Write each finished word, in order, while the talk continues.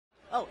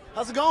Oh,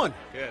 how's it going?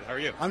 Good. How are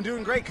you? I'm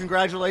doing great.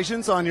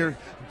 Congratulations on your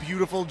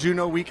beautiful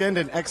JUNO weekend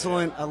and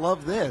excellent. I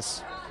love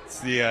this. It's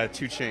the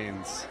 2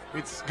 Chainz.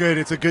 It's good.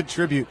 It's a good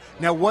tribute.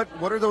 Now, what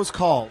are those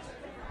called?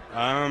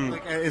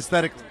 Like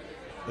aesthetically.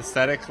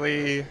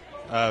 Aesthetically,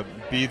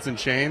 beads and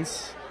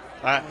chains.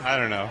 I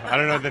don't know. I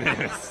don't know what the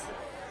name is.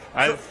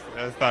 I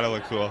just thought it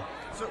looked cool.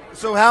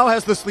 So how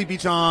has the Sleepy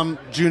Tom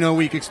JUNO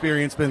week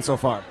experience been so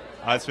far?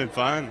 It's been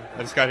fun.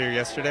 I just got here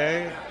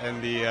yesterday,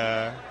 and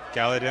the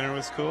gala dinner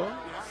was cool.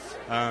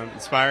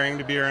 Inspiring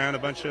to be around a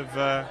bunch of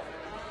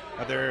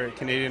other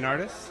Canadian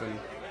artists. And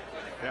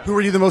yeah. Who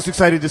are you the most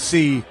excited to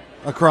see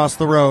across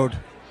the road?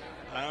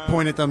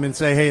 Point at them and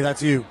say, "Hey,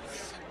 that's you."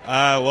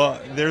 Well,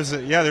 there's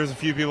a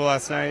few people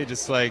last night.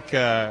 Just like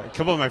a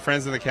couple of my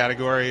friends in the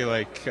category,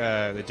 like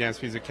the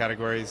dance music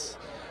categories,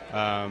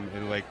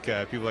 and like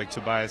people like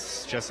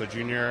Tobias Jesso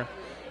Jr.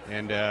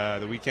 And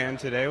the weekend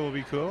today will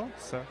be cool.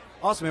 So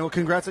awesome, man. Well,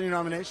 congrats on your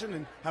nomination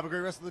and have a great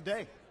rest of the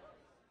day.